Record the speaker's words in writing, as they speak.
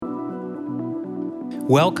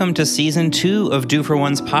Welcome to Season 2 of Do For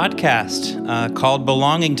One's podcast called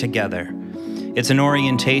Belonging Together. It's an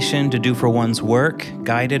orientation to Do For One's work,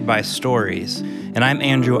 guided by stories. And I'm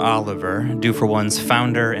Andrew Oliver, Do For One's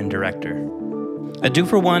founder and director. A Do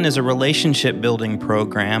For One is a relationship building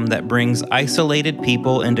program that brings isolated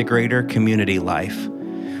people into greater community life.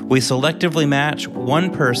 We selectively match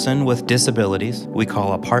one person with disabilities, we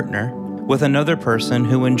call a partner, with another person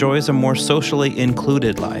who enjoys a more socially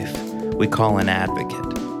included life, we call an advocate.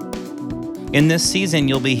 In this season,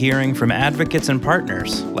 you'll be hearing from advocates and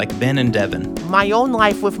partners like Ben and Devin. My own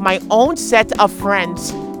life with my own set of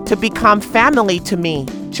friends to become family to me,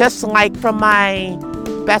 just like from my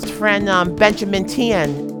best friend, Benjamin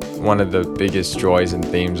Tian. One of the biggest joys and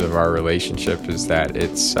themes of our relationship is that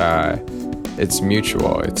it's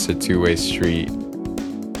mutual. It's a two-way street.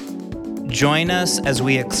 Join us as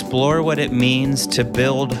we explore what it means to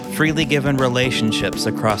build freely given relationships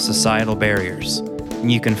across societal barriers.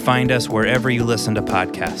 You can find us wherever you listen to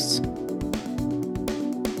podcasts.